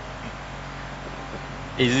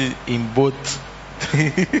 Is it in both?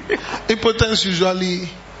 Impotence usually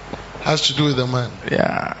has to do with the man.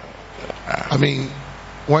 Yeah. I mean,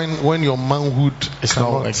 when your manhood It's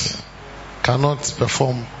not working. cannot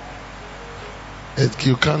perform,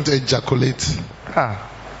 you can't ejaculate. I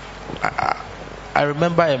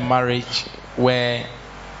remember a marriage where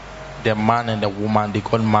the man and the woman, they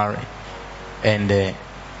got married, and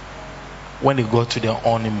when they got to the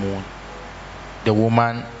honeymoon, the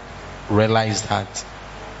woman realized that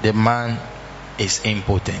the man is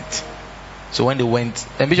impotent. So when they went,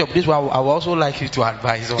 and Bishop, this one I would also like you to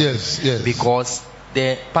advise on. Yes. Because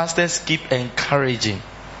the pastors keep encouraging.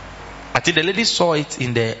 I think the lady saw it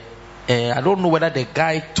in the I don't know whether the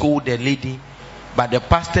guy told the lady, but the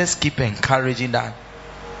pastors keep encouraging that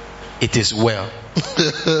it is well.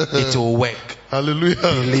 It will work. Hallelujah.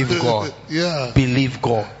 Believe God. Yeah. Believe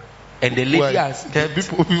God. And the lady has kept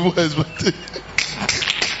people expecting.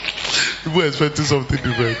 people expecting something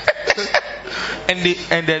different.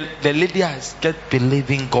 And the lady has kept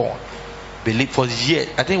believing God. Believe for years.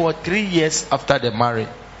 I think 3 years after the marriage,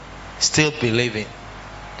 still believing.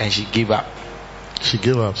 And she gave up. She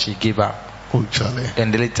gave up. She gave up. Oh, Charlie.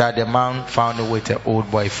 And later the man found her with her old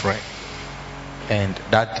boyfriend. And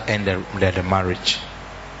that ended the marriage.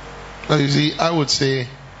 Now you see, I would say,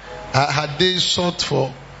 had they sought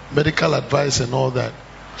for medical advice and all that,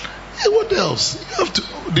 what else? You have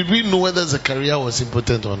to. Did we know whether Zechariah was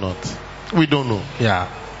impotent or not? We don't know. Yeah.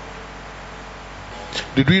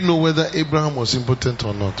 Did we know whether Abraham was impotent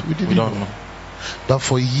or not? We don't know. But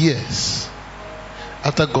for years,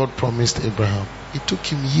 after God promised Abraham, it took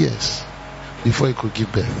him years before he could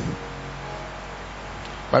give birth.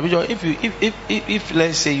 But if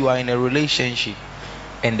let's say you are in a relationship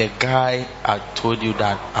and the guy had told you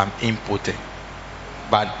that I'm impotent,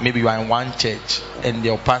 but maybe you are in one church and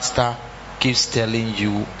your pastor keeps telling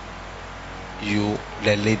you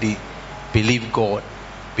the lady, believe God,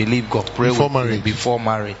 pray before with marriage. Me before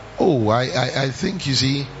marriage. Oh, I think, you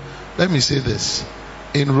see, let me say this.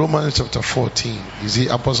 In Romans chapter 14, you see,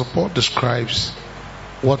 Apostle Paul describes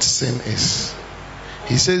what sin is.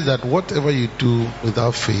 He says that whatever you do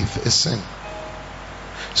without faith is sin.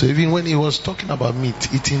 So even when he was talking about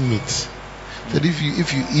eating meat, that if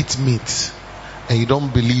you eat meat and you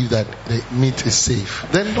don't believe that the meat is safe,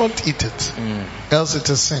 then don't eat it. Else it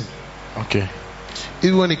is sin. Okay.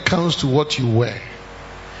 Even when it comes to what you wear,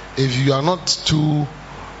 if you are not too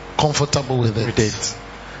comfortable with it,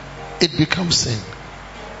 it becomes sin.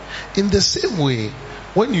 In the same way,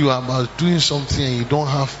 when you are about doing something and you don't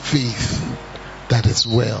have faith that it's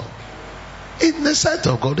well, in the sight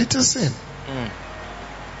of God, it is sin.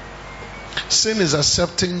 Sin is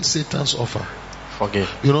accepting Satan's offer. Okay.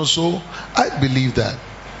 So I believe that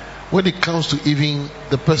when it comes to even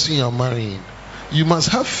the person you are marrying, you must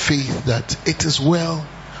have faith that it is well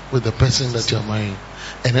with the person that you are marrying,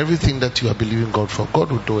 and everything that you are believing God for,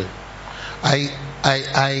 God will do it. I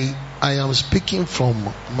am speaking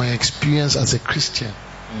from my experience as a Christian,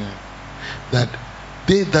 that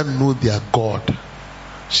they that know their God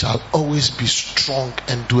shall always be strong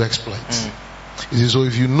and do exploits. So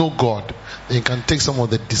if you know God, then you can take some of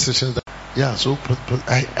the decisions that, so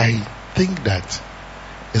I think that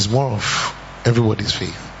is more of everybody's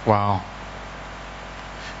faith. Wow.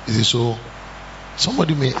 So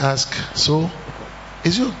somebody may ask, so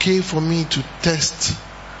is it okay for me to test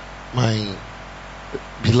my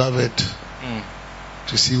beloved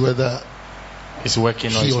to see whether it's working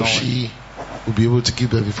he or she will be able to give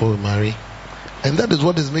birth before we marry? And that is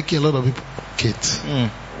what is making a lot of people kids.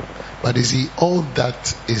 But you see, all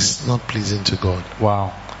that is not pleasing to God.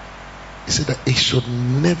 Wow. He said that it should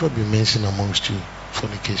never be mentioned amongst you,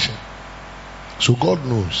 fornication. So God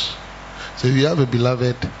knows. So if you have a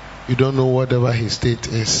beloved, you don't know whatever his state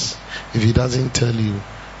is. If he doesn't tell you,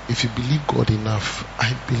 if you believe God enough,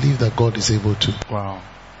 I believe that God is able to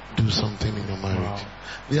do something in your marriage. Wow.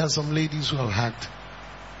 There are some ladies who have had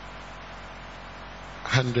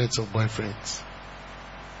hundreds of boyfriends,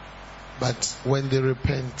 but when they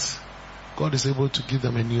repent, God is able to give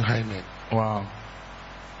them a new hymen. Wow.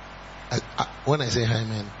 When I say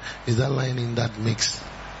hymen, is that lining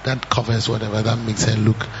that covers whatever, that makes her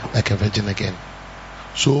look like a virgin again.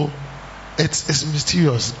 So it's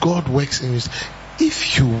mysterious. God works in mystery.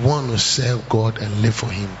 If you want to serve God and live for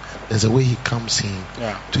Him, there's a way He comes in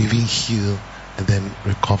to even heal and then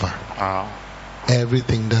recover. Wow.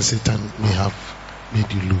 Everything that Satan may have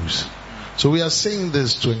made you lose. So we are saying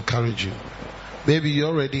this to encourage you. Maybe you're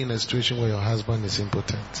already in a situation where your husband is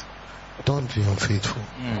impotent. Don't be unfaithful.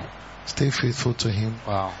 Stay faithful to him.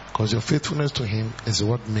 Wow. Because your faithfulness to him is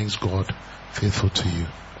what makes God faithful to you.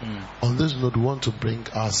 On this note, we want to bring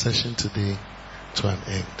our session today to an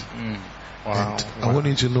end. Wow. And I want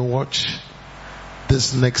you to watch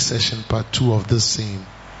this next session, part 2 of this scene,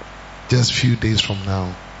 just a few days from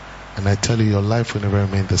now. And I tell you, your life will never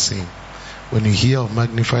remain the same. When you hear of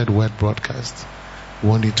Magnified Word broadcast, we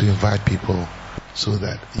want you to invite people so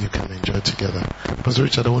that you can enjoy together. Pastor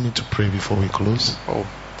Richard, I want you to pray before we close.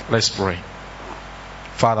 Let's pray.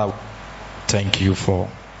 Father, thank you for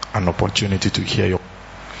an opportunity to hear your.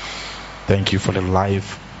 Thank you for the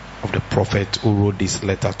life of the prophet who wrote this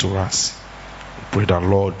letter to us. We pray that,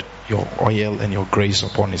 Lord, your oil and your grace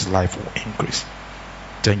upon his life will increase.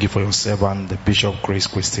 Thank you for your servant, the Bishop Grace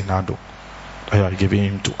Questinado, that you are giving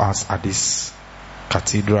him to us at this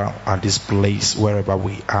cathedral, at this place, wherever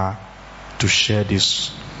we are, to share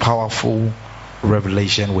this powerful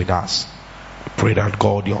revelation with us. We pray that,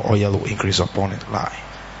 God, your oil will increase upon his life.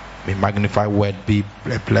 May Magnified Word be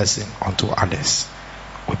a blessing unto others.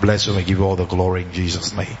 We bless you and we give you all the glory in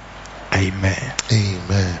Jesus' name. Amen.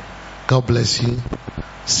 Amen. God bless you.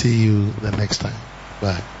 See you the next time.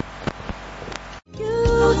 Bye.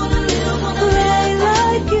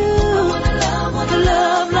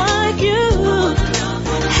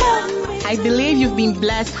 I believe you've been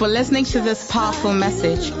blessed for listening to this powerful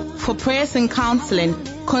message. For prayers and counseling,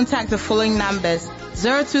 contact the following numbers: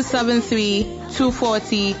 0273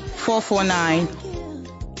 240 449,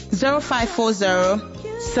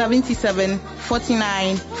 0540 77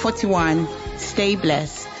 49 41. Stay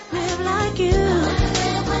blessed. Live like you.